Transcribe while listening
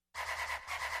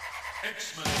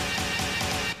X-Men.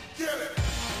 Get it!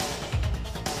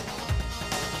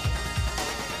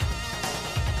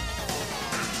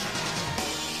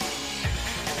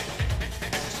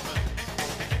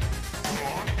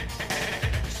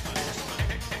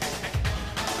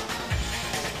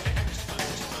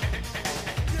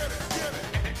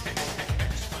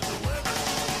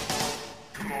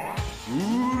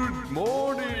 Good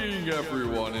morning,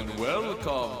 everyone, and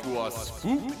welcome to a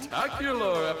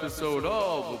spooktacular episode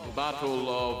of Battle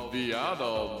of the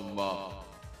Atom.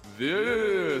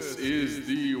 This is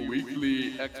the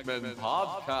weekly X-Men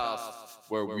podcast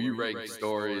where we rank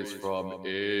stories from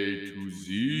A to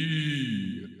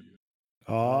Z.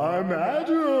 I'm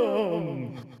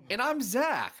Adam. And I'm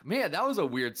Zach. Man, that was a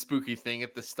weird spooky thing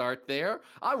at the start there.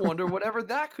 I wonder whatever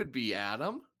that could be,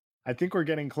 Adam. I think we're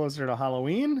getting closer to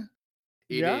Halloween.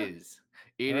 It is.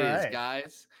 It All is, right.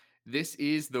 guys. This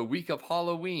is the week of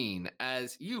Halloween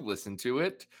as you listen to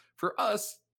it. For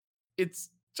us, it's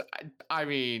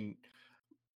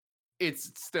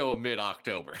still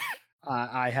mid-October.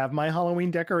 I have my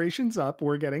Halloween decorations up.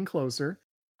 We're getting closer.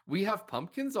 We have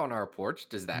pumpkins on our porch.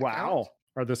 Does that Wow. count?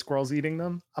 Are the squirrels eating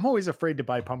them? I'm always afraid to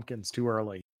buy pumpkins too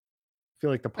early. I feel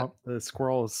like the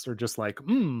squirrels are just like,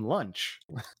 lunch.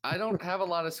 I don't have a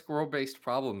lot of squirrel-based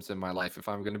problems in my life, if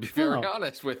I'm going to be very Oh.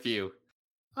 honest with you.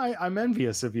 I'm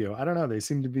envious of you. I don't know. They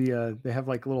seem to be, they have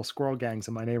like little squirrel gangs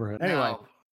in my neighborhood. Anyway. Now,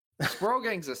 squirrel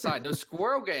gangs aside, those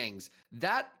squirrel gangs,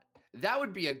 that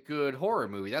would be a good horror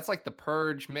movie. That's like The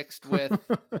Purge mixed with,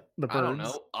 The birds. I don't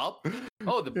know, Up?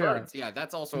 Oh, The Yeah. Birds. Yeah,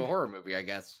 that's also a horror movie, I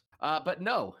guess. But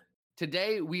no,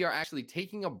 today we are actually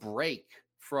taking a break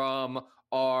from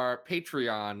our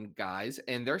Patreon guys,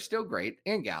 and they're still great,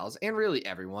 and gals, and really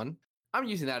everyone. I'm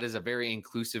using that as a very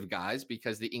inclusive guys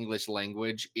because the English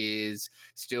language is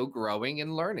still growing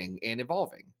and learning and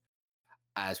evolving,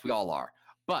 as we all are.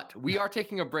 But we are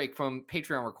taking a break from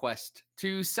Patreon request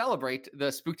to celebrate the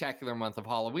spooktacular month of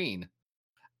Halloween.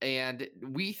 And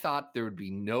we thought there would be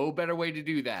no better way to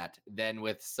do that than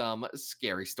with some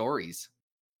scary stories.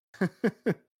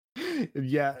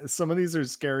 Yeah, some of these are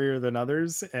scarier than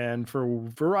others, and for a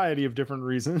variety of different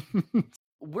reasons.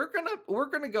 We're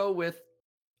gonna go with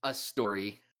a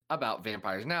story about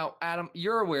vampires. Now, Adam,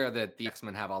 you're aware that the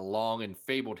X-Men have a long and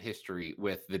fabled history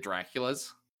with the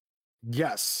Draculas.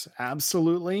 Yes,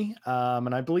 absolutely.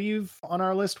 And I believe on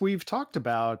our list we've talked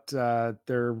about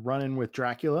their run-in with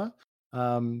Dracula,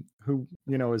 who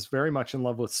is very much in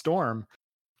love with Storm.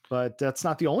 But that's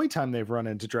not the only time they've run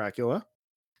into Dracula.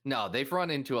 No, they've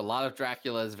run into a lot of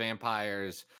Draculas,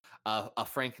 vampires, a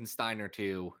Frankenstein or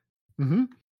two. Mm-hmm.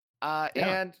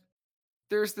 And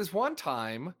there's this one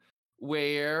time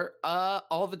where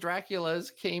all the Draculas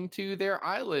came to their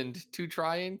island to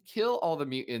try and kill all the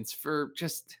mutants for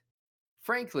just,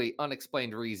 frankly,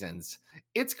 unexplained reasons.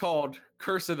 It's called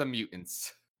Curse of the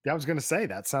Mutants. Yeah, I was going to say,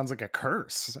 that sounds like a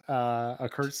curse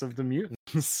of the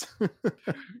mutants.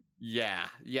 Yeah,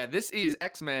 this is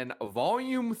X-Men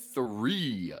Volume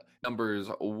 3, numbers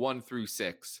 1 through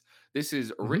 6. This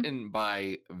is written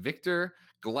by Victor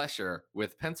Glesher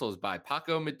with pencils by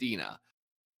Paco Medina.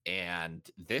 And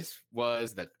this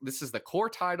is the core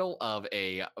title of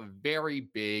a very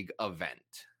big event.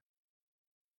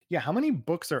 Yeah, how many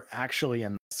books are actually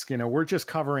in this? We're just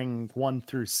covering 1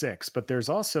 through 6, but there's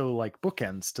also like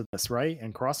bookends to this, right?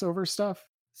 And crossover stuff.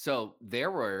 So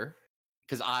there were,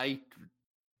 because I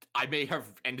may have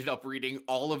ended up reading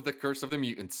all of the Curse of the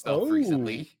Mutant stuff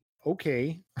recently.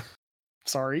 Okay.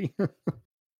 Sorry.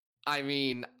 I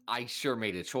mean, I sure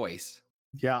made a choice.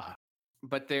 Yeah.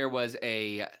 But there was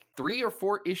a 3 or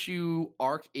 4 issue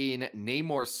arc in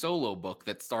Namor's solo book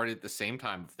that started at the same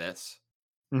time of this.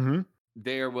 Mm-hmm.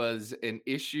 There was an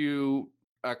issue,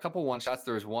 a couple one-shots.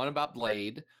 There was one about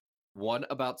Blade, one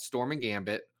about Storm and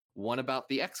Gambit, one about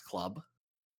the X Club,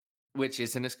 which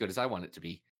isn't as good as I want it to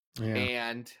be. Yeah.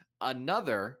 And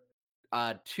another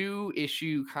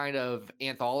 2-issue kind of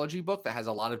anthology book that has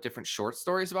a lot of different short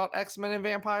stories about X-Men and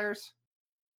vampires.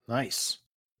 Nice.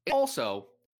 Also,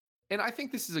 and I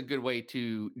think this is a good way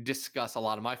to discuss a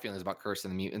lot of my feelings about Curse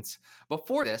of the Mutants.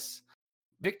 Before this,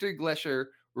 Victor Glesher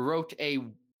wrote a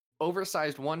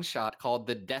oversized one-shot called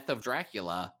The Death of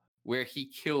Dracula, where he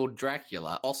killed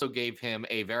Dracula, also gave him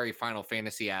a very Final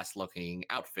Fantasy-ass looking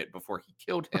outfit before he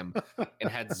killed him, and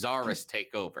had Zaris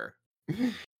take over.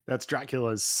 That's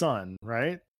Dracula's son,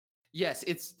 right? Yes,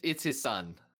 it's his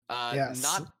son.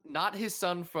 Yes. Not his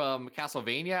son from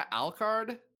Castlevania,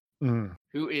 Alucard,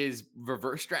 who is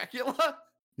reverse Dracula.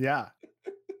 Yeah.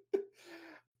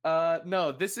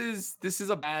 No, this is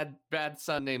a bad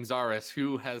son named Zaris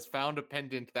who has found a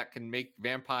pendant that can make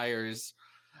vampires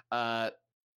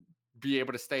be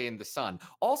able to stay in the sun.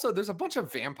 Also, there's a bunch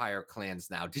of vampire clans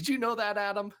now. Did you know that,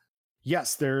 Adam?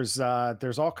 Yes, there's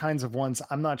all kinds of ones.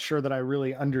 I'm not sure that I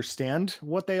really understand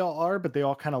what they all are, but they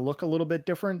all kind of look a little bit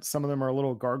different. Some of them are a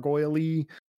little gargoyle-y.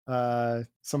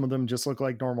 Some of them just look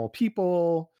like normal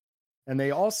people, and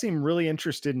they all seem really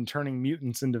interested in turning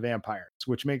mutants into vampires,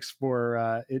 which makes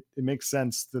for it makes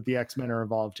sense that the X-Men are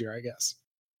involved here, I guess.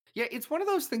 Yeah, it's one of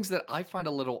those things that I find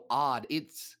a little odd.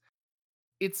 It's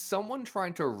someone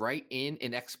trying to write in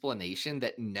an explanation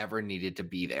that never needed to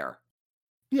be there.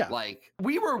 Yeah. Like,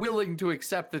 we were willing to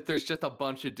accept that there's just a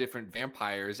bunch of different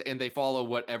vampires and they follow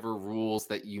whatever rules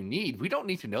that you need. We don't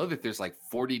need to know that there's like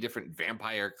 40 different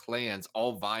vampire clans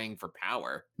all vying for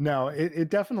power. No, it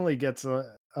definitely gets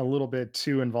a little bit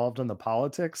too involved in the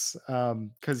politics.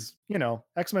 Because,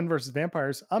 X-Men versus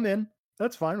vampires, I'm in.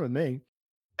 That's fine with me.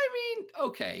 I mean,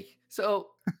 okay.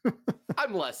 So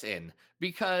I'm less in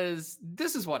because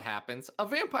this is what happens. A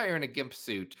vampire in a gimp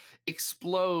suit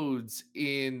explodes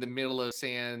in the middle of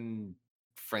San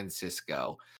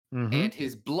Francisco, Mhm. and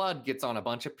his blood gets on a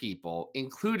bunch of people,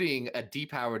 including a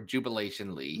depowered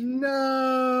Jubilation Lee,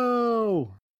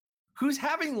 No. who's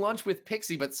having lunch with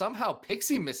Pixie, but somehow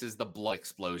Pixie misses the blood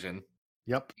explosion,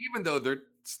 Yep. even though they're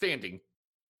standing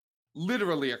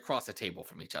literally across a table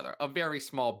from each other, a very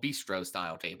small bistro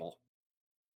style table.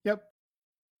 Yep.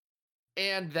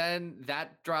 And then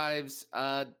that drives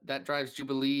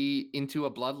Jubilee into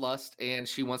a bloodlust, and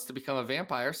she wants to become a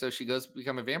vampire. So she goes to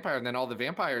become a vampire, and then all the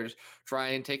vampires try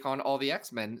and take on all the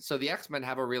X-Men. So the X-Men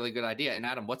have a really good idea. And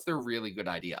Adam, what's their really good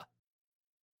idea?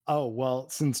 Oh, well,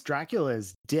 since Dracula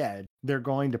is dead, they're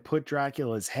going to put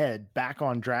Dracula's head back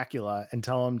on Dracula and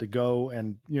tell him to go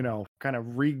and, kind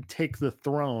of retake the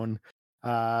throne.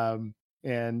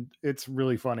 And it's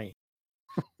really funny.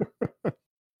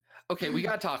 Okay, we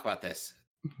got to talk about this.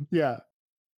 Yeah.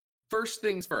 First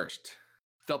things first.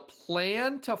 The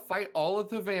plan to fight all of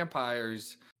the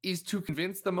vampires is to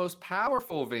convince the most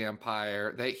powerful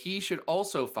vampire that he should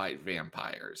also fight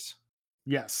vampires.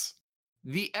 Yes.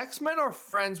 The X-Men are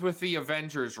friends with the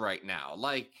Avengers right now.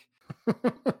 Like,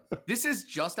 this is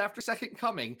just after Second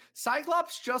Coming.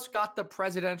 Cyclops just got the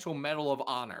Presidential Medal of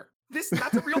Honor. That's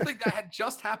a real thing that had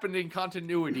just happened in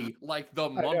continuity like the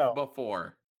month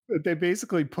before. They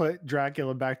basically put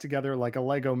Dracula back together like a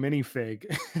Lego minifig.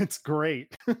 It's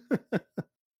great.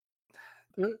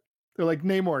 They're like,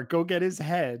 Namor, go get his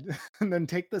head and then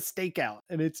take the stake out.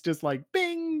 And it's just like,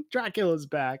 bing, Dracula's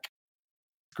back.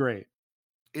 It's great.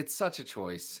 It's such a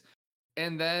choice.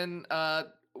 And then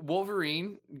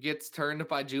Wolverine gets turned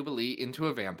by Jubilee into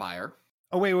a vampire.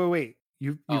 Oh, wait.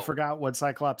 You forgot what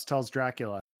Cyclops tells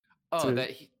Dracula.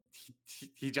 That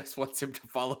he just wants him to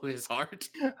follow his heart.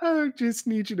 I just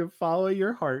need you to follow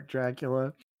your heart,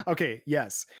 Dracula. Okay,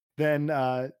 yes. Then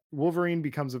Wolverine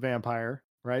becomes a vampire,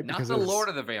 right? Not the Lord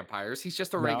of the Vampires. He's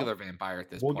just a regular vampire at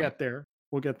this point.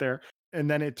 We'll get there. And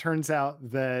then it turns out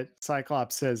that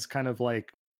Cyclops has kind of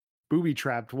like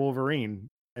booby-trapped Wolverine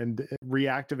and it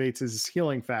reactivates his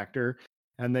healing factor,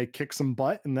 and they kick some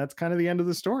butt, and that's kind of the end of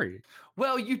the story.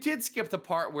 Well, you did skip the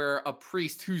part where a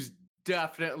priest who's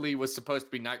definitely was supposed to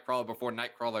be Nightcrawler before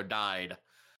Nightcrawler died,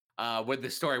 when the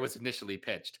story was initially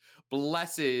pitched,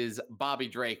 blesses Bobby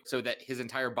Drake so that his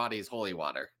entire body is holy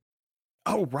water.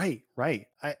 Oh, right.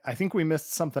 I think we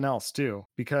missed something else too,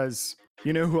 because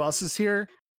you know who else is here?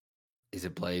 Is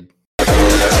it Blade?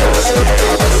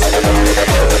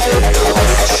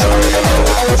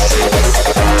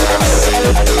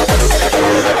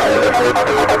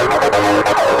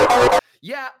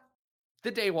 Yeah,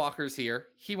 the Daywalker's here.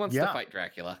 He wants to fight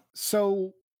Dracula.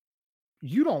 So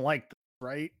you don't like this,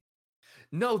 right?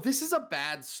 No, this is a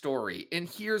bad story, and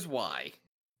here's why.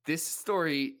 This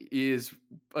story is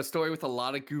a story with a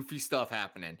lot of goofy stuff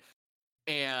happening.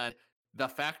 And the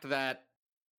fact that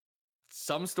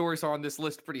some stories are on this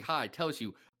list pretty high tells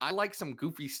you I like some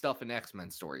goofy stuff in X-Men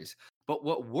stories. But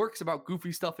what works about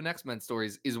goofy stuff in X-Men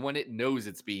stories is when it knows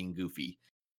it's being goofy.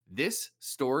 This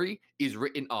story is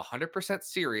written 100%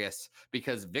 serious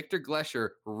because Victor Glesher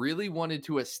really wanted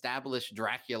to establish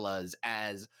Draculas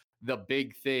as the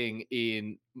big thing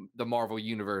in the Marvel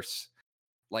Universe,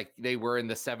 like they were in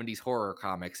the 70s horror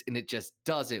comics, and it just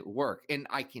doesn't work. And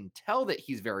I can tell that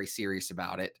he's very serious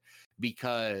about it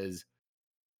because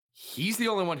he's the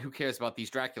only one who cares about these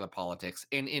Dracula politics.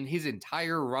 And in his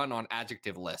entire run on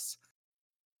adjective lists,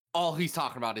 all he's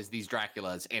talking about is these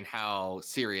Draculas and how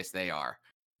serious they are.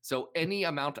 So any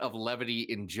amount of levity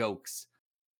and jokes,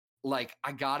 like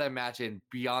I gotta imagine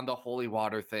beyond the holy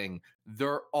water thing,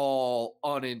 they're all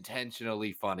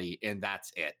unintentionally funny, and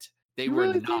that's it. They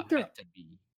were not meant to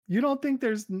be. You don't think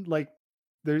there's like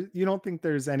you don't think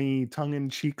there's any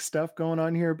tongue-in-cheek stuff going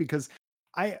on here? Because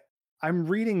I I'm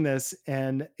reading this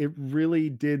and it really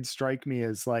did strike me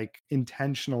as like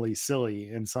intentionally silly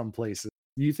in some places.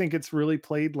 You think it's really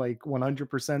played like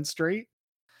 100% straight?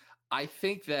 I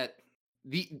think that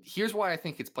here's why I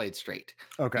think it's played straight.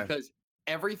 Okay. Because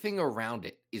everything around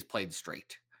it is played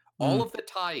straight. Mm. All of the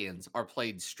tie-ins are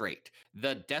played straight.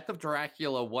 The Death of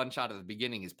Dracula one shot at the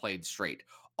beginning is played straight.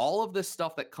 All of the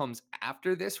stuff that comes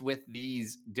after this with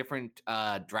these different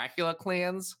Dracula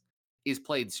clans is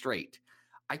played straight.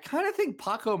 I kind of think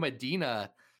Paco Medina,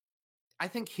 I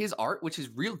think his art, which is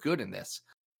real good in this,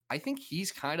 I think he's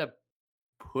kind of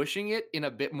pushing it in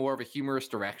a bit more of a humorous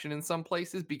direction in some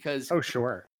places because Oh,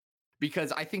 sure.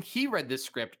 I think he read this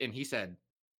script and he said,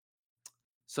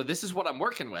 "So this is what I'm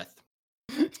working with.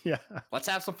 Yeah. Let's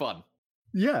have some fun."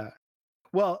 Yeah.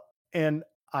 Well, and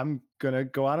I'm going to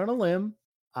go out on a limb.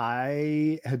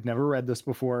 I had never read this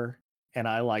before and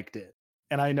I liked it.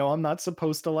 And I know I'm not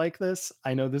supposed to like this.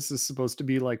 I know this is supposed to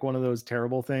be like one of those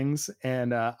terrible things.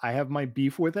 And I have my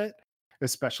beef with it,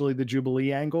 especially the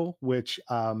Jubilee angle, which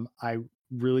I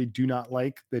really do not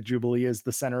like that Jubilee is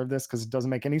the center of this because it doesn't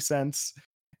make any sense.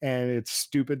 And it's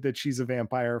stupid that she's a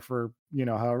vampire for,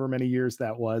 however many years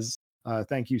that was.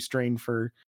 Thank you, Strain,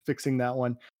 for fixing that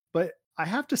one. But I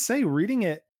have to say, reading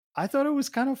it, I thought it was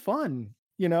kind of fun.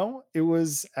 It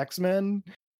was X-Men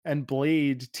and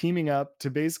Blade teaming up to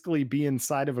basically be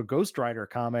inside of a Ghost Rider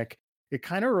comic. It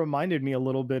kind of reminded me a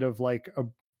little bit of like a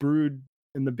Brood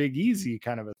in the Big Easy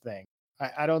kind of a thing.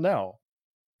 I don't know.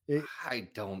 I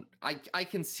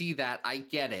can see that. I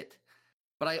get it.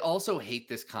 But I also hate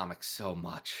this comic so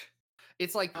much.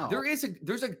 It's like there's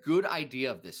a good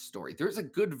idea of this story. There's a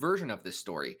good version of this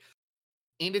story.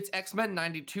 And it's X-Men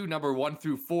 92 number 1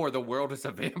 through 4, The World is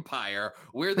a Vampire,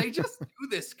 where they just do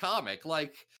this comic.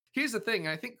 Like, here's the thing.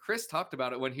 I think Chris talked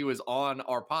about it when he was on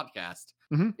our podcast.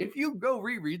 Mm-hmm. If you go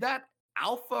reread that,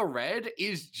 Alpha Red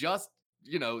is just,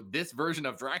 this version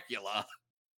of Dracula.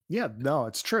 Yeah, no,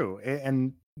 it's true.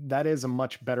 And that is a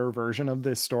much better version of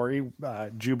this story.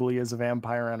 Jubilee is a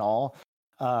vampire and all.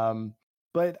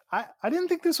 But I didn't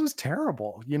think this was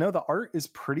terrible. The art is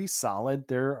pretty solid.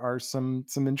 There are some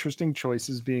interesting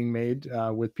choices being made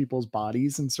with people's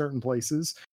bodies in certain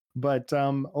places. But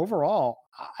overall,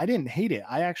 I didn't hate it.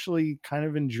 I actually kind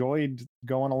of enjoyed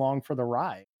going along for the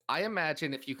ride. I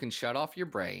imagine if you can shut off your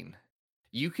brain,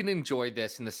 you can enjoy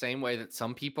this in the same way that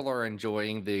some people are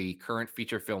enjoying the current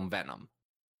feature film Venom.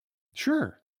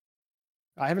 Sure.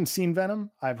 I haven't seen Venom.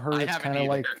 I've heard it's kind of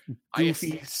like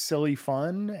goofy, silly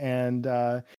fun. And,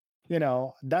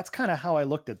 that's kind of how I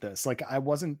looked at this. Like, I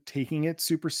wasn't taking it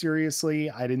super seriously.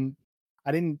 I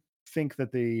didn't think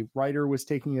that the writer was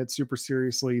taking it super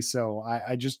seriously. So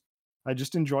I just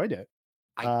enjoyed it.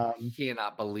 I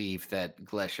cannot believe that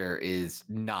Glesher is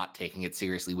not taking it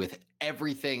seriously with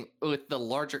everything, with the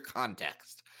larger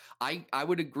context. I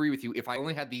would agree with you if I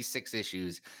only had these 6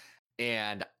 issues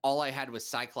and all I had was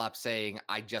Cyclops saying,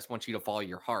 "I just want you to follow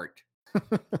your heart."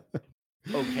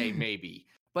 Okay, maybe.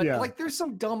 But like, there's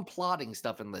some dumb plotting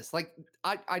stuff in this. Like,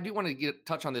 I do want to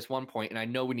touch on this one point, and I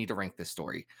know we need to rank this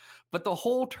story. But the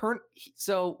whole turn.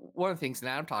 So one of the things, and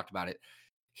Adam talked about it,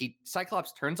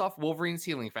 Cyclops turns off Wolverine's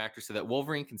healing factor so that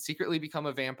Wolverine can secretly become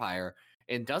a vampire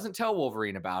and doesn't tell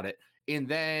Wolverine about it. And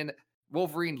then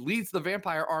Wolverine leads the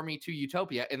vampire army to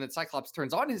Utopia, and then Cyclops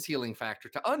turns on his healing factor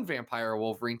to unvampire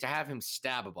Wolverine to have him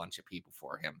stab a bunch of people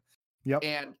for him. Yep.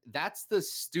 And that's the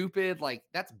stupid, like,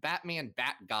 that's Batman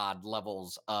Bat-God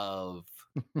levels of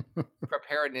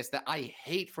preparedness that I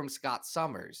hate from Scott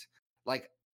Summers. Like,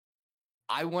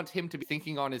 I want him to be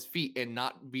thinking on his feet and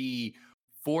not be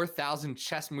 4,000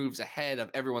 chess moves ahead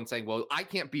of everyone saying, "Well, I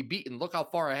can't be beaten. Look how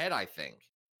far ahead I think."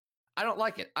 I don't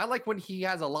like it. I like when he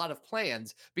has a lot of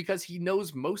plans because he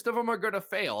knows most of them are going to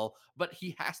fail, but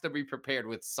he has to be prepared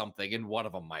with something, and one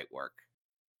of them might work.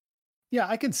 Yeah,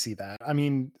 I can see that. I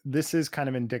mean, this is kind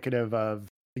of indicative of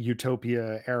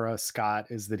Utopia era Scott,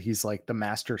 is that he's like the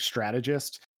master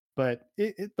strategist, but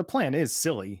the plan is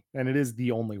silly and it is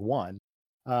the only one.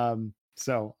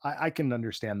 So I can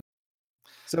understand that.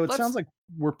 So it sounds like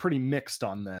we're pretty mixed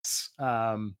on this.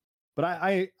 But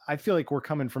I feel like we're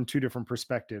coming from 2 different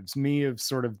perspectives. Me, of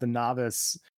sort of the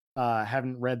novice,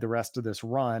 haven't read the rest of this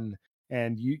run,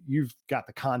 and you've got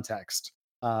the context.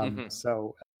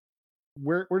 So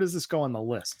where does this go on the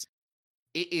list?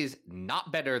 It is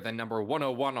not better than number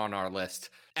 101 on our list,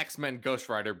 X-Men Ghost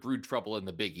Rider Brood Trouble in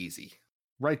the Big Easy.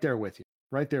 Right there with you.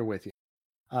 It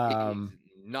is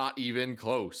not even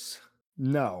close.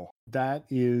 No, that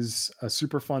is a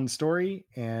super fun story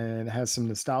and it has some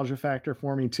nostalgia factor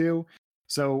for me too.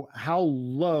 So how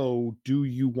low do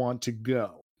you want to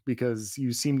go? because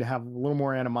you seem to have a little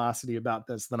more animosity about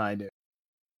this than I do.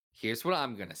 Here's what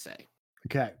I'm gonna say.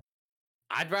 Okay.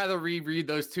 I'd rather reread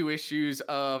those 2 issues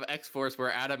of X-Force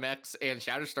where Adam X and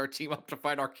Shatterstar team up to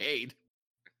fight Arcade.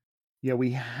 Yeah,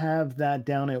 we have that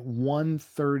down at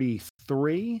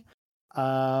 133.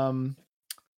 I'm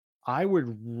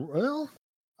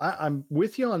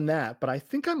with you on that, but I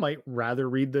think I might rather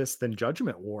read this than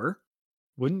Judgment War.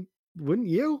 Wouldn't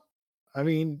you? I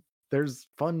mean, there's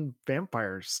fun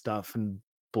vampire stuff and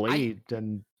Blade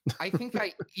and I think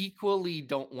I equally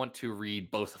don't want to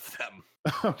read both of them.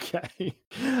 okay.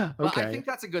 But I Okay. think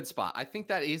that's a good spot. I think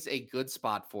that is a good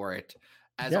spot for it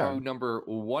as Yeah. our number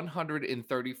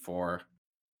 134,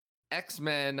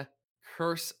 X-Men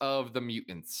Curse of the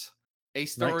Mutants. A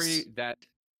story Nice. that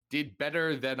did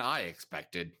better than I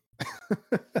expected.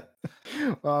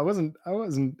 Well, I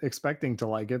wasn't expecting to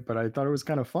like it, but I thought it was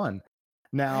kind of fun.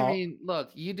 Now, I mean, look,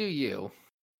 you do you.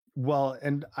 well,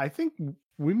 and I think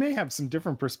we may have some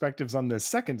different perspectives on this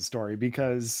second story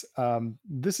because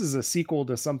this is a sequel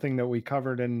to something that we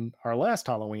covered in our last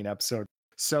Halloween episode.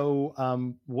 So,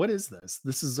 what is this?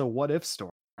 This is a what if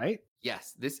story, right?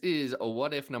 Yes, this is a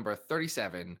What If number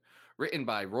 37, written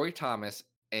by Roy Thomas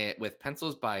with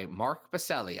pencils by Mark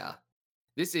Basalia.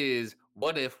 This is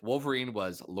What If Wolverine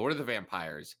was Lord of the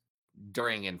Vampires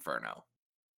during Inferno.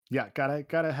 Yeah,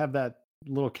 gotta have that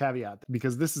little caveat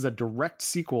because this is a direct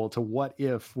sequel to What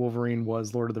If Wolverine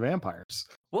was Lord of the Vampires.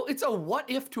 Well, it's a what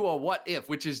if to a what if,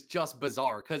 which is just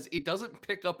bizarre because it doesn't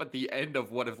pick up at the end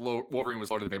of What If Wolverine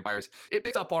was Lord of the Vampires. It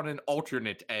picks up on an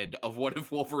alternate end of What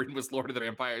If Wolverine was Lord of the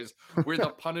Vampires, where the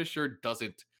Punisher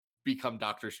doesn't become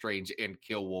Doctor Strange and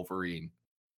kill Wolverine.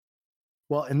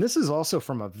 Well, and this is also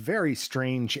from a very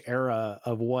strange era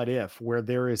of What If, where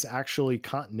there is actually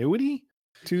continuity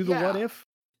to the What Yeah. If.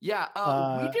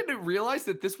 Yeah, we didn't realize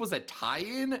that this was a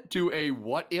tie-in to a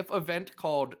what if event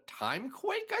called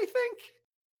Timequake, I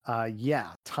think.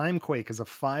 Yeah, Timequake is a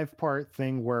 5-part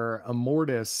thing where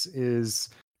Immortus is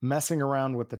messing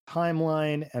around with the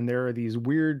timeline, and there are these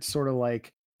weird sort of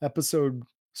like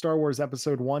Star Wars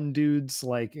Episode 1 dudes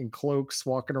like in cloaks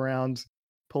walking around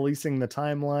policing the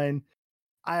timeline.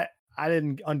 I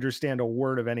didn't understand a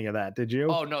word of any of that. Did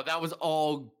you? Oh no, that was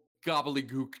all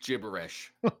gobbledygook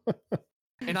gibberish.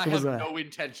 And I It was have no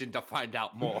intention to find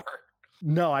out more.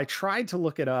 No, I tried to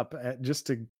look it up just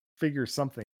to figure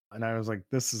something, and I was like,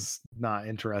 this is not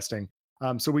interesting.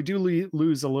 So we do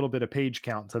lose a little bit of page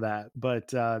count to that, but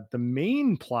the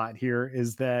main plot here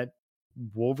is that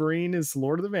Wolverine is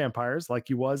Lord of the Vampires, like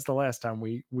he was the last time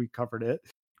we covered it.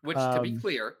 Which, to be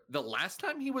clear, the last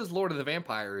time he was Lord of the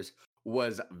Vampires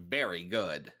was very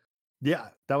good. Yeah,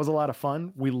 that was a lot of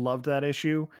fun. We loved that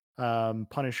issue.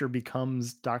 Punisher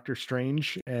becomes Doctor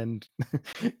Strange and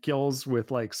kills with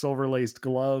like silver-laced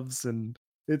gloves, and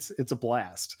it's a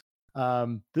blast.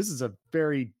 This is a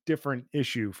very different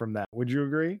issue from that. Would you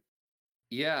agree?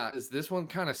 Yeah, this one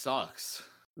kind of sucks.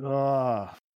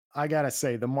 I gotta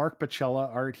say, the Mark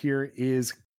Bacella art here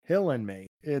is killing me.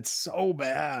 It's so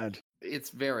bad.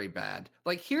 It's very bad.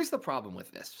 Like, here's the problem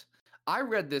with this. I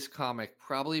read this comic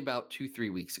probably about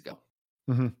 2-3 weeks ago.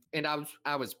 Mhm. And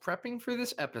I was prepping for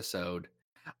this episode.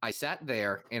 I sat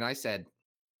there and I said,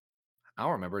 I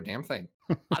don't remember a damn thing.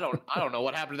 I don't know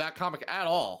what happened to that comic at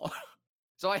all.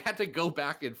 So I had to go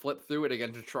back and flip through it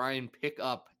again to try and pick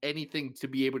up anything to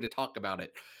be able to talk about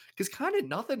it. Because kind of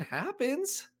nothing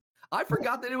happens. I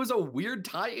forgot that it was a weird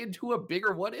tie into a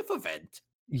bigger what if event.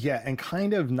 Yeah, and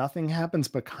kind of nothing happens,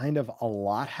 but kind of a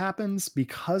lot happens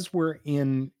because we're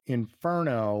in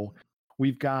Inferno.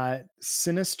 We've got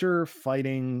Sinister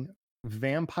fighting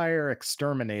vampire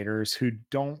exterminators who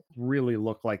don't really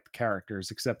look like the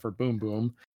characters except for Boom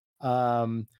Boom.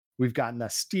 We've got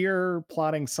Nastir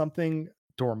plotting something.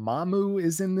 Dormammu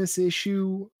is in this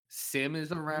issue. Sim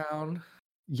is around.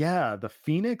 Yeah, the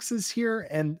Phoenix is here,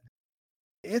 and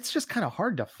it's just kind of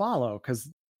hard to follow because,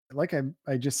 like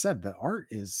I just said, the art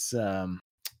is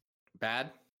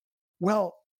Bad.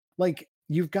 well, like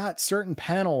you've got certain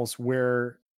panels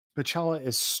where Bacella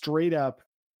is straight up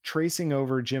tracing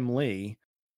over Jim Lee,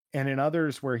 and in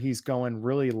others where he's going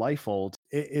really Liefeld.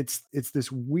 It's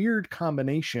this weird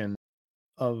combination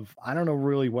of I don't know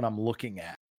really what I'm looking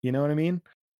at. You know what I mean?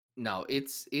 No,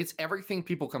 it's everything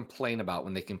people complain about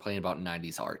when they complain about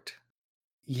 90s art.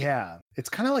 Yeah, it's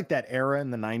kind of like that era in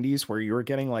the 90s where you were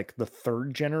getting like the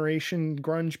third generation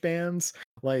grunge bands.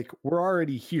 Like we're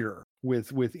already here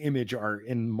with image art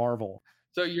in Marvel.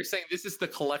 So you're saying this is the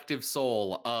collective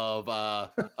soul of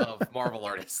Marvel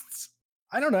artists.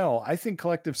 I don't know. I think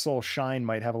Collective Soul Shine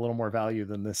might have a little more value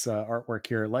than this artwork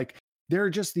here. Like there are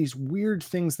just these weird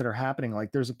things that are happening.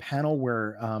 Like there's a panel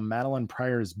where Madeline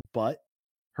Pryor's butt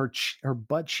her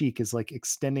butt cheek is like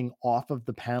extending off of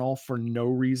the panel for no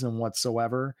reason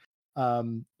whatsoever.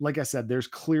 Like I said, there's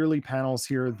clearly panels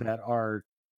here that are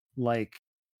like,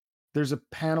 there's a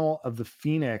panel of the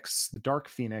Phoenix, the Dark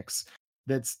Phoenix,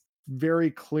 that's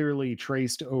very clearly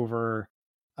traced over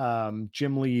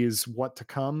Jim Lee's What to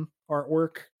Come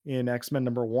artwork in X-Men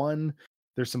 #1.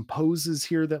 There's some poses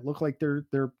here that look like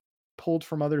they're pulled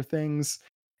from other things,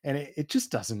 and it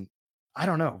just doesn't, I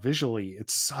don't know, visually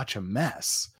it's such a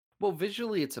mess. Well,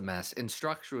 visually it's a mess, and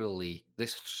structurally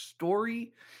this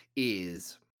story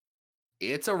is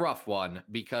it's a rough one,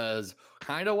 because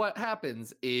kind of what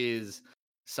happens is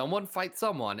someone fights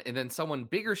someone, and then someone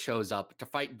bigger shows up to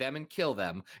fight them and kill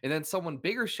them, and then someone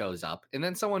bigger shows up, and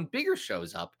then someone bigger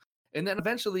shows up, and then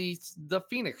eventually the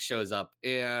Phoenix shows up,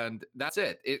 and that's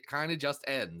it. It kind of just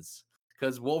ends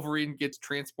because Wolverine gets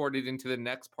transported into the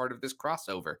next part of this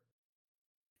crossover.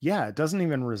 Yeah, it doesn't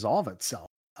even resolve itself.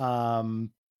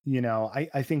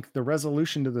 I think the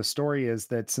resolution to the story is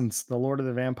that since the Lord of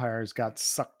the Vampires got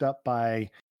sucked up by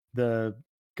the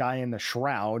guy in the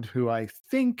shroud, who I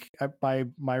think by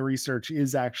my research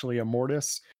is actually a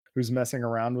Mortis who's messing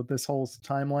around with this whole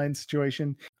timeline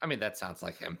situation, I mean, that sounds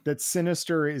like him. that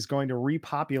Sinister is going to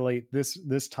repopulate this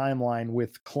timeline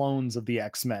with clones of the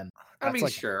X-Men. I That's mean,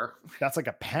 like sure. that's like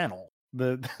a panel.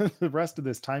 The the rest of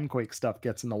this Timequake stuff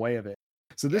gets in the way of it.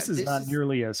 So this Yeah, is this not is-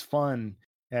 nearly as fun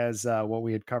as what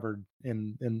we had covered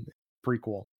in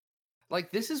prequel.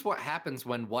 Like, this is what happens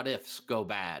when what ifs go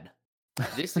bad.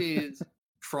 This is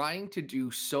trying to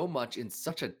do so much in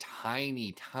such a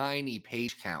tiny, tiny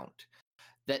page count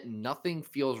that nothing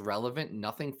feels relevant,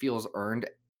 nothing feels earned.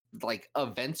 Like,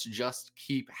 events just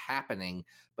keep happening,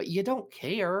 but you don't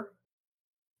care.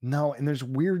 No, and there's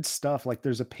weird stuff. Like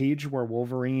there's a page where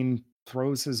Wolverine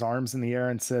throws his arms in the air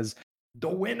and says, "The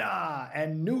winner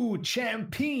and new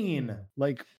champion."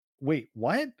 Like, wait,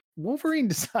 what? Wolverine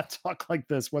does not talk like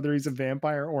this, whether he's a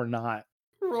vampire or not.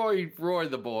 Roy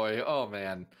the boy. Oh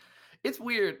man. It's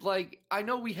weird. Like, I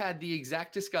know we had the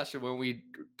exact discussion when we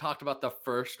talked about the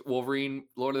first Wolverine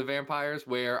Lord of the Vampires,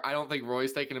 where I don't think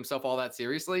Roy's taking himself all that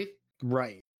seriously.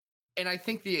 Right. And I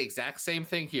think the exact same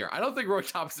thing here. I don't think Roy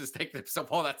Thomas is taking himself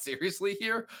all that seriously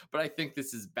here, but I think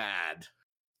this is bad.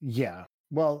 Yeah.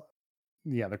 Well,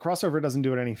 yeah, the crossover doesn't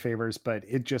do it any favors, but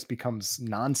it just becomes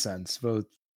nonsense, both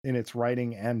in its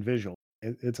writing and visual.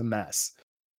 It's a mess.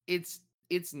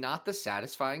 It's not the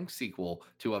satisfying sequel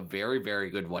to a very, very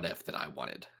good What If that I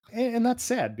wanted. And that's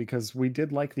sad because we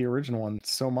did like the original one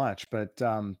so much, but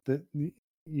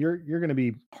you're going to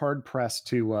be hard pressed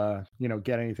to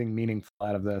get anything meaningful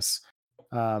out of this.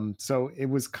 So it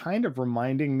was kind of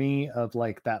reminding me of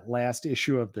like that last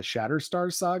issue of the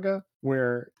Shatterstar saga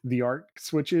where the art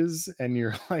switches and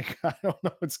you're like, I don't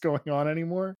know what's going on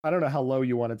anymore. I don't know how low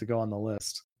you want it to go on the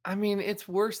list. I mean, it's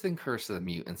worse than Curse of the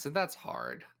Mutants, and that's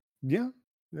hard. Yeah,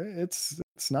 it's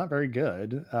not very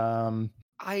good.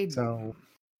 So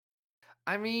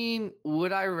I mean,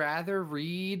 would I rather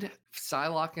read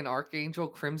Psylocke and Archangel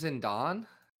Crimson Dawn?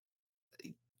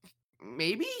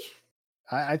 Maybe?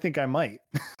 I think I might,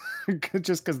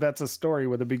 just because that's a story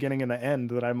with a beginning and an end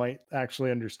that I might actually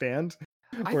understand.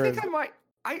 I think I might.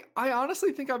 I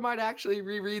honestly think I might actually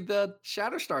reread the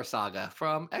Shatterstar saga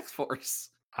from X-Force.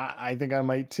 I think I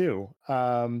might too.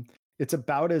 It's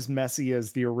about as messy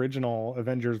as the original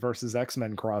Avengers versus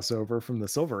X-Men crossover from the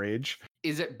Silver Age.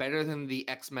 Is it better than the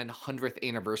X-Men 100th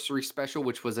anniversary special,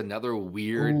 which was another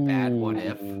weird bad What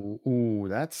If? Ooh,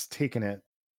 that's taking it.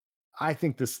 I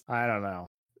think this. I don't know.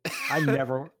 I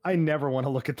never want to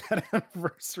look at that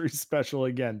anniversary special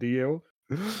again. Do you?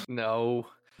 No.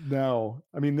 No.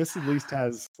 I mean, this at least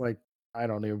has like, I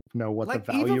don't even know what Like,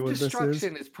 the Eve value of of this is.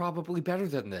 Destruction is probably better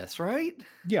than this, right?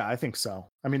 Yeah, I think so.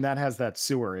 I mean, that has that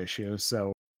sewer issue,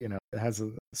 so it has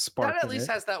a spark. That at least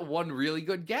has that one really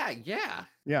good gag. Yeah.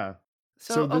 Yeah.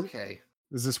 So this- okay.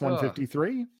 Is this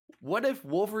 153? What if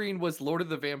Wolverine was Lord of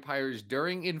the Vampires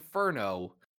during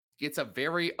Inferno? Gets a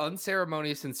very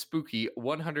unceremonious and spooky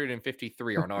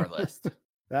 153 on our list.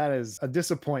 That is a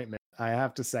disappointment, I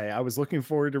have to say. I was looking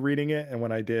forward to reading it, and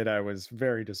when I did, I was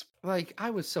very disappointed. Like, I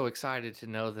was so excited to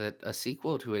know that a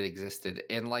sequel to it existed,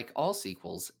 and like all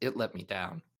sequels, it let me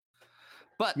down.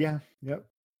 But Yeah, yep.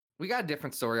 we got a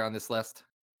different story on this list.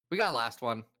 We got a last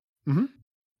one. Mhm.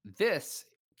 This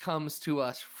comes to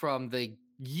us from the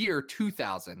year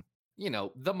 2000,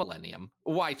 the millennium,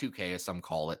 Y2K as some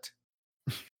call it.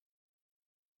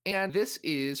 And this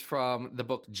is from the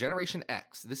book Generation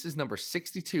X. This is number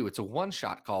 62. It's a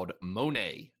one-shot called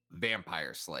Monet,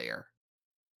 Vampire Slayer.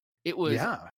 It was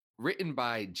written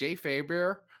by Jay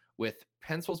Faber with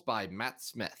pencils by Matt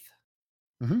Smith.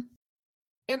 Mhm.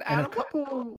 And and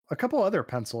Adam, a couple other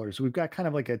pencilers. We've got kind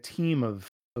of like a team of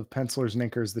pencilers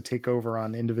and inkers that take over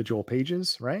on individual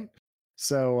pages, right?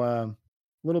 So a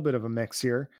little bit of a mix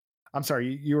here. I'm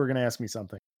sorry, you were going to ask me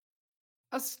something.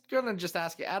 I was gonna just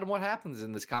ask you, Adam, what happens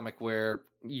in this comic where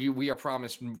we are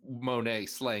promised Monet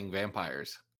slaying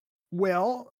vampires?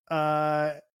 Well,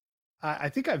 I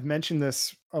think I've mentioned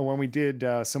this when we did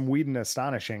some Whedon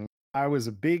Astonishing. I was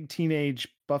a big teenage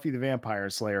Buffy the Vampire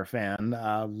Slayer fan.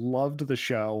 Loved the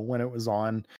show when it was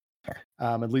on,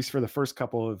 at least for the first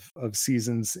couple of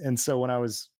seasons. And so when I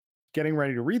was getting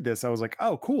ready to read this, I was like,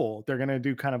 oh, cool. They're going to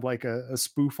do kind of like a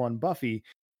spoof on Buffy.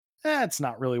 That's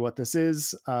not really what this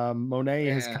is. Monet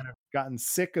has Yeah. kind of gotten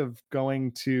sick of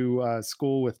going to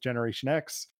school with Generation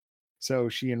X. So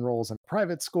she enrolls in a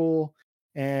private school,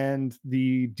 and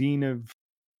the dean of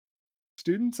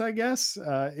students, I guess,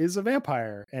 is a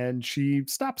vampire, and she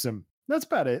stops him. That's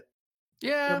about it.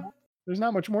 Yeah, There's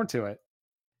not much more to it.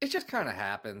 it just kind of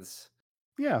happens.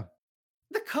 Yeah.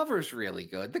 The cover's really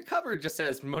good. The cover just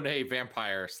says Monet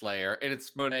Vampire Slayer, and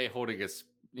it's Monet holding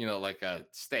like a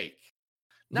steak.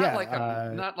 Yeah,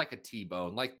 Not like a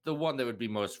T-bone, like the one that would be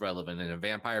most relevant in a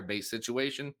vampire-based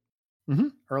situation.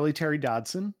 Early Terry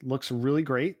Dodson looks really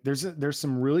great. There's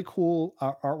some really cool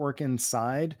artwork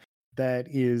inside that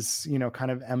is,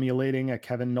 kind of emulating a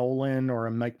Kevin Nolan or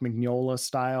a Mike Mignola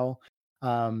style.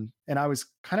 And I was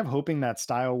kind of hoping that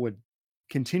style would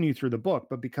continue through the book,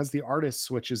 but because the artist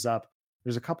switches up,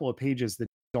 there's a couple of pages that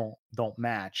don't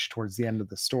match towards the end of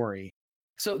the story.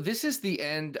 So this is the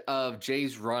end of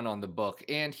Jay's run on the book,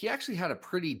 and he actually had a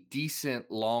pretty decent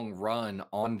long run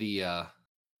on the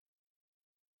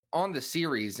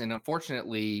series, and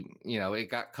unfortunately, it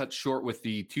got cut short with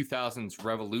the 2000s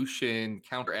Revolution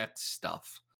Counter X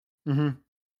stuff. Mm-hmm.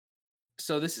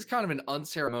 So this is kind of an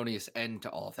unceremonious end to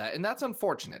all of that, and that's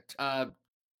unfortunate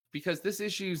because this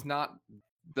issue is not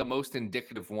the most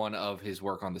indicative one of his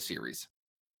work on the series.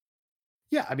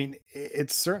 Yeah, I mean,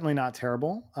 it's certainly not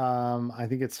terrible. I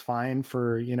think it's fine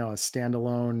for, a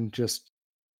standalone, just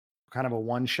kind of a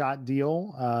one-shot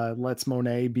deal. Lets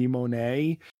Monet be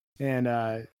Monet.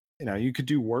 And, you could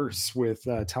do worse with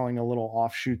telling a little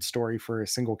offshoot story for a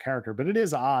single character, but it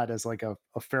is odd as like a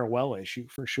farewell issue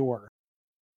for sure.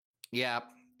 Yeah,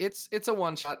 it's a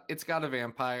one-shot. It's got a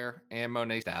vampire, and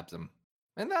Monet stabs him.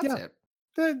 And that's Yeah. it.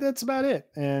 That's about it.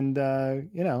 And,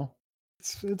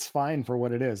 it's fine for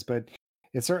what it is, but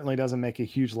it certainly doesn't make a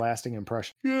huge lasting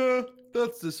impression. Yeah,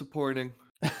 that's disappointing.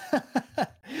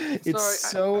 It's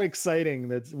so exciting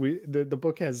that the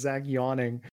book has Zach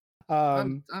yawning.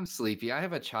 I'm sleepy. I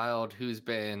have a child who's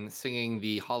been singing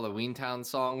the Halloween Town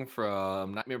song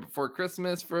from Nightmare Before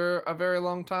Christmas for a very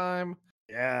long time.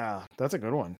 Yeah, that's a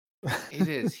good one. It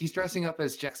is. He's dressing up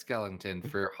as Jack Skellington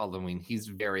for Halloween. He's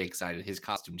very excited. His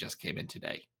costume just came in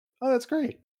today. Oh, that's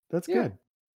great. That's Yeah. good.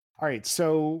 All right,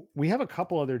 so we have a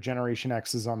couple other Generation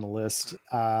X's on the list.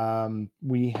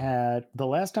 We had the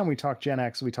last time we talked Gen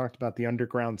X, we talked about the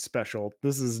Underground Special.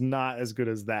 This is not as good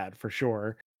as that for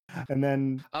sure. And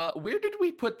then, where did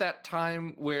we put that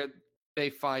time where they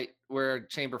fight, where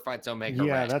Chamber fights Omega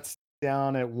yeah, Red? that's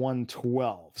down at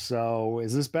 112. So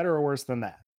is this better or worse than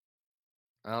that?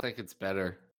 I don't think it's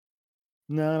better.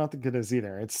 No, I don't think it is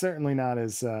either. It's certainly not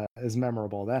as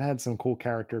memorable. That had some cool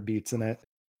character beats in it.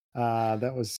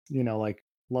 That was, like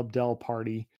Lubdell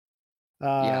Party.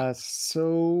 Yeah.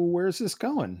 So where's this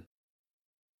going?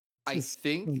 I This is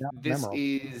think not this memorable.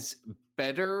 is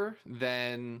better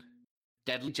than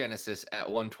Deadly Genesis at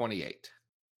 128.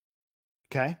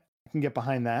 Okay, I can get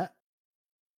behind that.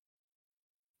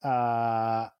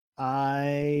 I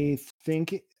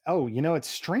think. It's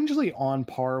strangely on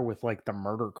par with like the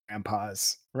Murder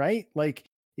Grandpas, right? Like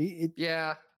it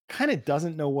Yeah. kind of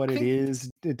doesn't know what I it think-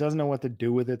 is. It doesn't know what to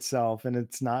do with itself, and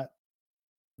it's not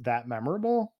that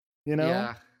memorable.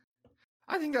 Yeah.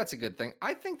 I think that's a good thing.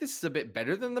 I think this is a bit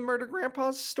better than the Murder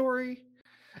Grandpa's story,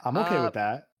 I'm okay with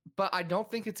that. but I don't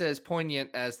think it's as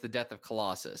poignant as the death of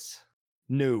Colossus.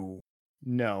 No,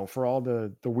 for all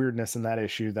the weirdness in that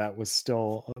issue, that was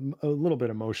still a little bit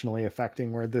emotionally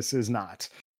affecting, where this is not.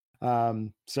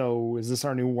 So is this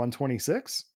our new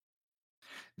 126?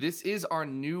 This is our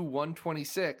new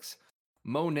 126,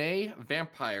 Monet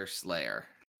Vampire Slayer.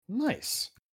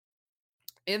 Nice.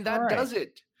 And that All right. does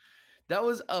it. That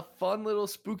was a fun little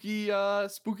spooky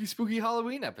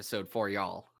Halloween episode for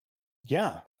y'all.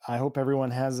 Yeah, I hope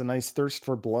everyone has a nice thirst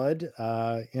for blood.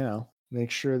 Make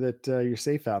sure that you're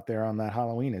safe out there on that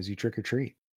Halloween as you trick or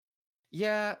treat.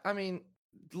 Yeah, I mean,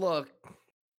 look,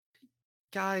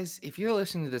 guys, if you're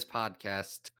listening to this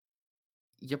podcast,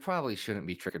 you probably shouldn't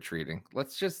be trick or treating.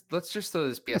 Let's just throw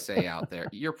this PSA out there.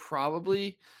 You're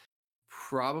probably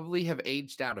probably have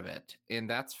aged out of it, and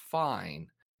that's fine.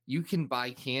 You can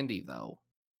buy candy though.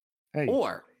 Hey,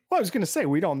 Or well, I was going to say,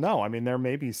 we don't know. I mean, there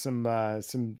may be some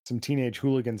teenage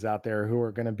hooligans out there who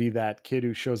are going to be that kid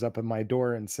who shows up at my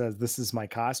door and says, "This is my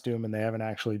costume," and they haven't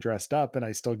actually dressed up, and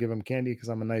I still give them candy because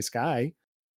I'm a nice guy.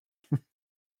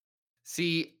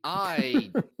 see,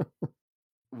 I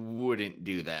wouldn't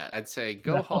do that. I'd say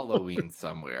go No. Halloween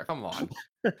somewhere. Come on.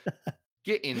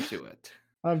 Get into it.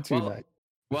 I'm too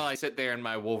Well, I sit there in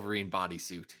my Wolverine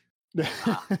bodysuit. nice.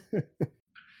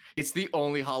 It's the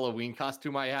only Halloween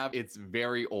costume I have. It's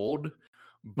very old,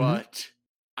 but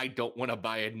I don't want to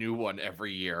buy a new one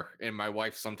every year. And my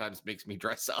wife sometimes makes me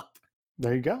dress up.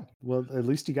 There you go. Well, at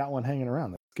least you got one hanging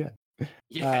around. That's good.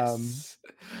 Yes.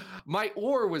 My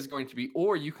or was going to be,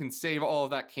 or you can save all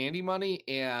of that candy money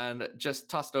and just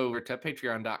toss it over to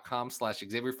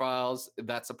patreon.com/Xavier Files.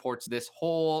 That supports this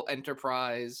whole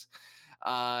enterprise.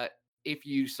 If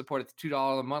you support at the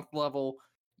 $2 a month level,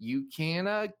 you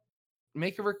can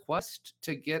make a request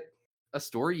to get a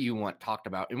story you want talked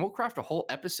about, and we'll craft a whole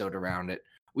episode around it.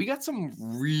 We got some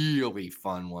really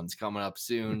fun ones coming up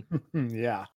soon.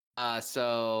 Yeah.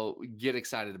 So get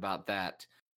excited about that.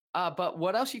 But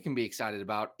what else you can be excited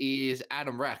about is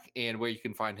Adam Reck and where you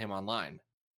can find him online.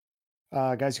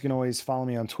 Guys, you can always follow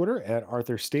me on Twitter at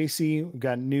Arthur Stacy. We've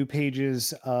got new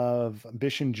pages of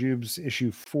Bish and Jube's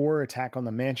issue 4, Attack on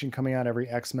the Mansion, coming out every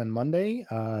X-Men Monday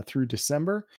through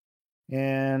December.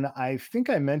 And I think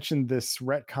I mentioned this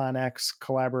Retcon X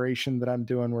collaboration that I'm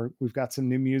doing where we've got some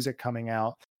new music coming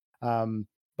out.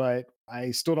 But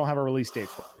I still don't have a release date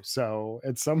for it. So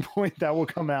at some point that will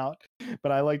come out,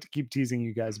 but I like to keep teasing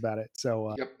you guys about it.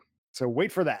 So, so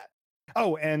wait for that.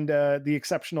 Oh, and the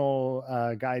exceptional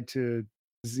guide to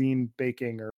zine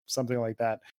baking or something like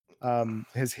that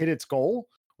has hit its goal,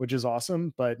 which is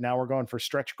awesome. But now we're going for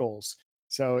stretch goals.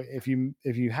 So if you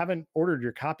haven't ordered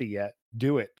your copy yet,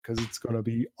 do it because it's going to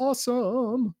be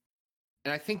awesome.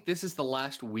 And I think this is the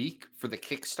last week for the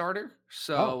Kickstarter.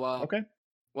 So okay.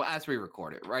 Well, as we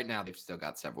record it right now, they've still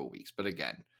got several weeks. But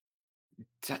again,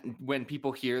 when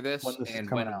people hear this and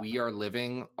when we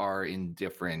are in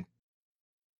different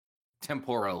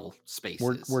temporal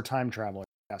spaces. We're time traveling.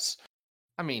 Yes.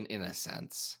 I mean, in a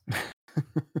sense.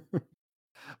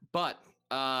 But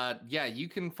yeah, you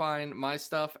can find my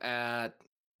stuff at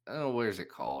where's it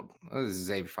called?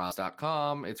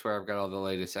 XavierFiles.com. It's where I've got all the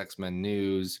latest X-Men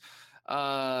news.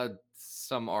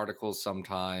 Some articles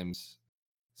sometimes.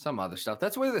 Some other stuff.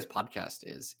 That's where this podcast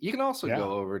is. You can also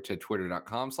go over to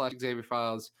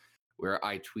twitter.com/XavierFiles, where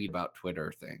I tweet about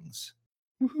Twitter things.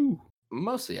 Woohoo.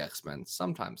 Mostly X-Men,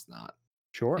 sometimes not.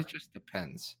 Sure. It just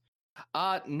depends.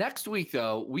 Next week,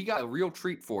 though, we got a real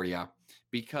treat for you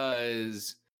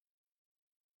because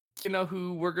you know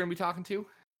who we're going to be talking to?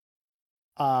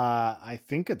 I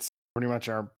think it's pretty much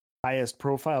our highest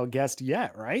profile guest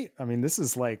yet, right? I mean, this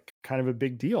is like kind of a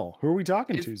big deal. Who are we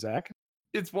talking to, Zach?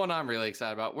 It's one I'm really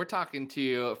excited about. We're talking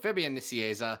to Fabian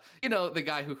Nicieza, you know, the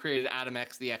guy who created Adam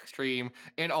X, the Extreme,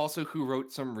 and also who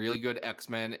wrote some really good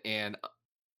X-Men and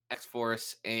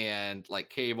X-Force and like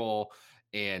Cable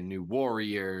and New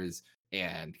Warriors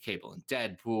and Cable and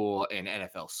Deadpool and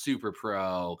NFL Super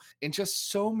Pro and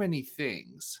just so many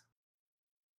things.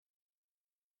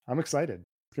 I'm excited.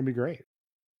 It's going to be great.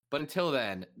 But until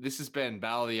then, this has been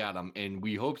Battle of the Atom, and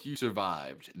we hope you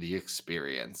survived the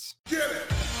experience. Get it!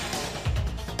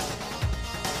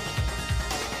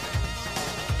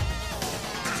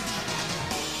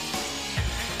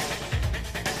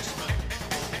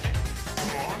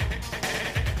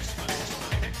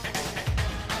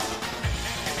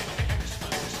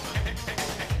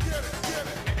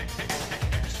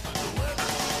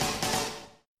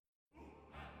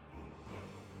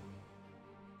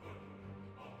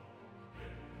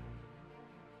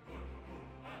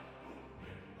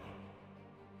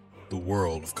 The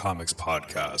world of comics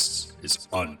podcasts is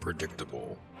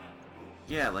unpredictable.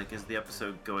 Yeah, like is the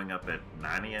episode going up at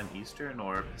 9 a.m. Eastern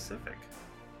or Pacific?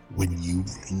 When you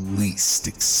least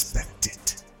expect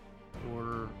it.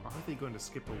 Or are they going to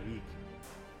skip a week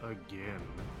again?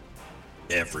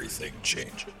 Everything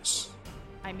changes.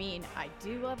 I mean, I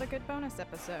do love a good bonus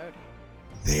episode.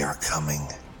 They are coming.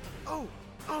 Oh!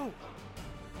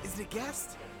 Is it a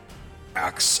guest?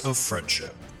 Acts of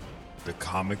Friendship. The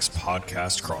comics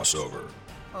podcast crossover.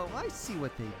 Oh, I see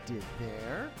what they did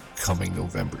there. Coming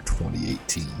November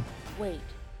 2018. Wait,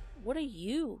 what are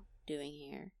you doing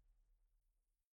here?